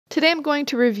Today I'm going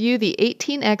to review the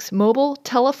 18x mobile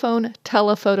telephone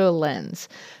telephoto lens.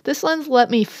 This lens let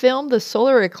me film the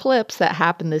solar eclipse that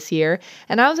happened this year,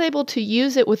 and I was able to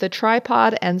use it with a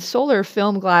tripod and solar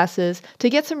film glasses to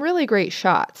get some really great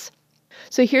shots.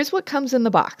 So here's what comes in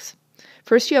the box.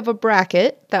 First you have a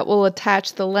bracket that will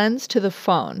attach the lens to the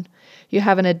phone. You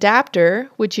have an adapter,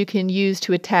 which you can use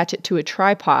to attach it to a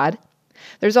tripod.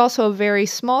 There's also a very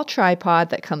small tripod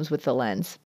that comes with the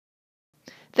lens.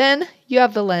 Then you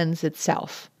have the lens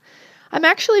itself. I'm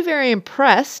actually very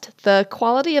impressed. The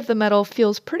quality of the metal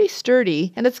feels pretty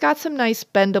sturdy, and it's got some nice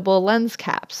bendable lens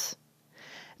caps.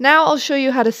 Now I'll show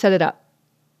you how to set it up.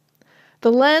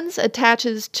 The lens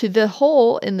attaches to the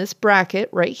hole in this bracket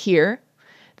right here.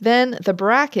 Then the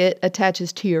bracket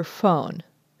attaches to your phone.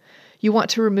 You want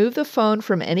to remove the phone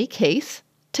from any case.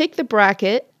 Take the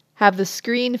bracket, have the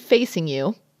screen facing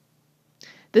you.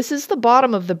 This is the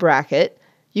bottom of the bracket.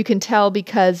 You can tell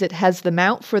because it has the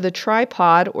mount for the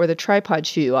tripod or the tripod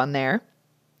shoe on there.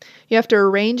 You have to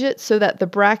arrange it so that the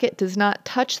bracket does not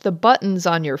touch the buttons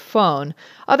on your phone.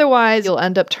 Otherwise, you'll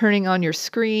end up turning on your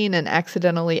screen and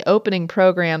accidentally opening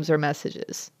programs or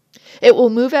messages. It will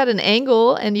move at an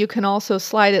angle, and you can also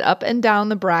slide it up and down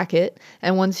the bracket.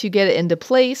 And once you get it into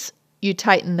place, you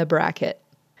tighten the bracket.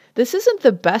 This isn't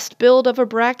the best build of a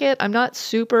bracket. I'm not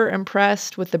super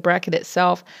impressed with the bracket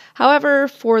itself. However,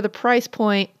 for the price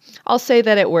point, I'll say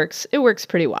that it works. It works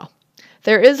pretty well.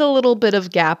 There is a little bit of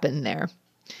gap in there.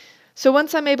 So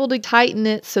once I'm able to tighten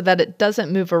it so that it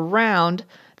doesn't move around,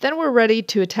 then we're ready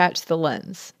to attach the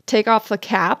lens. Take off the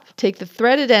cap, take the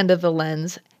threaded end of the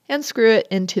lens, and screw it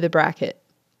into the bracket.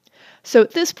 So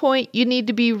at this point, you need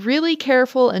to be really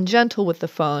careful and gentle with the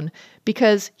phone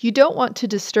because you don't want to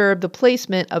disturb the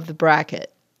placement of the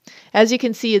bracket. As you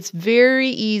can see, it's very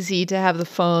easy to have the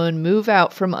phone move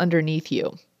out from underneath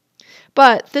you.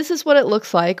 But this is what it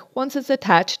looks like once it's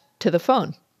attached to the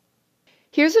phone.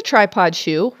 Here's a tripod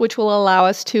shoe, which will allow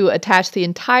us to attach the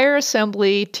entire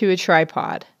assembly to a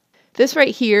tripod. This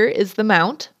right here is the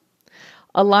mount.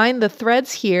 Align the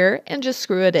threads here and just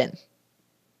screw it in.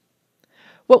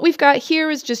 What we've got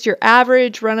here is just your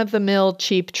average run-of-the-mill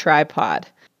cheap tripod.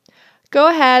 Go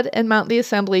ahead and mount the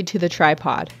assembly to the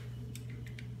tripod.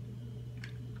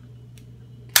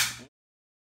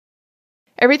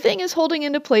 Everything is holding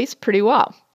into place pretty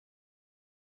well.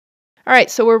 Alright,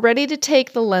 so we're ready to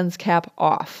take the lens cap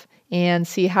off and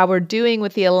see how we're doing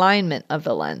with the alignment of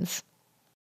the lens.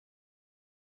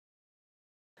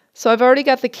 So I've already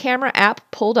got the camera app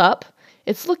pulled up.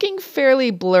 It's looking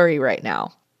fairly blurry right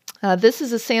now. This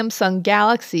is a Samsung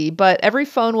Galaxy, but every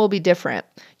phone will be different.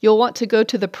 You'll want to go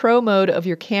to the Pro mode of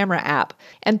your camera app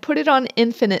and put it on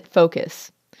infinite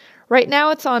focus. Right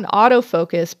now it's on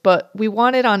autofocus, but we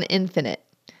want it on infinite,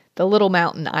 the little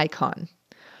mountain icon.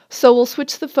 So we'll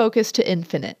switch the focus to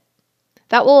infinite.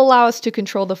 That will allow us to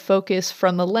control the focus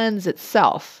from the lens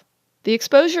itself. The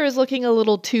exposure is looking a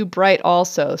little too bright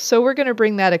also, so we're going to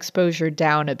bring that exposure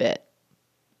down a bit.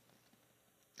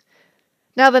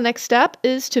 Now the next step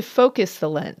is to focus the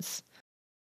lens.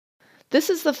 This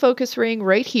is the focus ring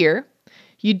right here.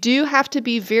 You do have to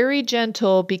be very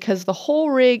gentle because the whole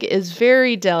rig is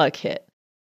very delicate.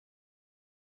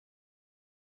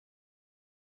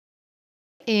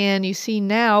 And you see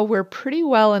now we're pretty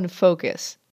well in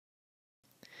focus.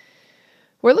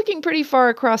 We're looking pretty far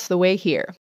across the way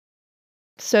here.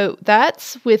 So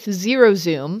that's with zero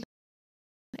zoom.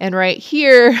 And right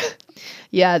here,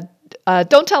 yeah,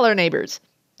 don't tell our neighbors.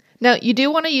 Now, you do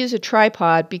want to use a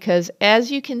tripod because,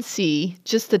 as you can see,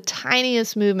 just the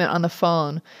tiniest movement on the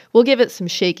phone will give it some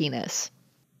shakiness.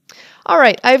 All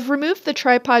right, I've removed the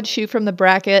tripod shoe from the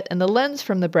bracket and the lens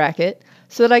from the bracket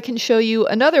so that I can show you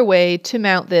another way to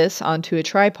mount this onto a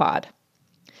tripod.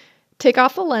 Take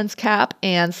off the lens cap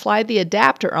and slide the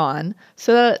adapter on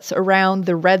so that it's around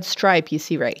the red stripe you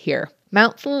see right here.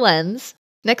 Mount the lens.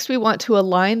 Next, we want to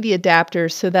align the adapter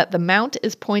so that the mount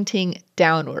is pointing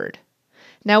downward.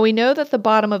 Now we know that the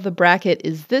bottom of the bracket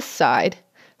is this side,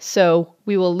 so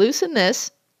we will loosen this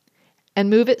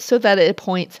and move it so that it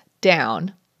points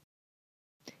down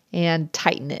and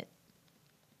tighten it.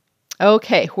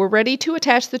 Okay, we're ready to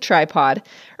attach the tripod.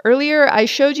 Earlier I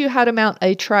showed you how to mount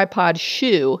a tripod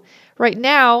shoe. Right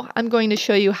now I'm going to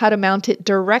show you how to mount it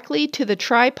directly to the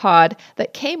tripod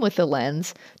that came with the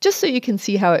lens, just so you can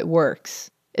see how it works.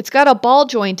 It's got a ball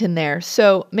joint in there,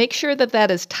 so make sure that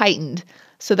that is tightened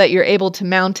so that you're able to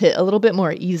mount it a little bit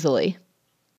more easily.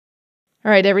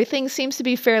 All right, everything seems to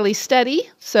be fairly steady,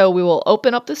 so we will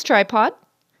open up this tripod.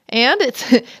 And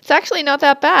it's actually not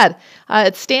that bad.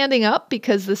 It's standing up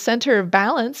because the center of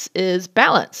balance is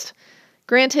balanced.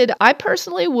 Granted, I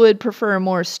personally would prefer a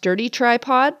more sturdy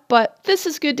tripod, but this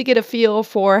is good to get a feel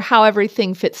for how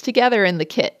everything fits together in the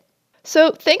kit.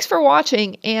 So thanks for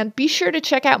watching, and be sure to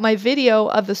check out my video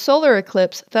of the solar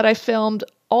eclipse that I filmed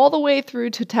all the way through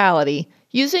totality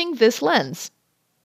using this lens.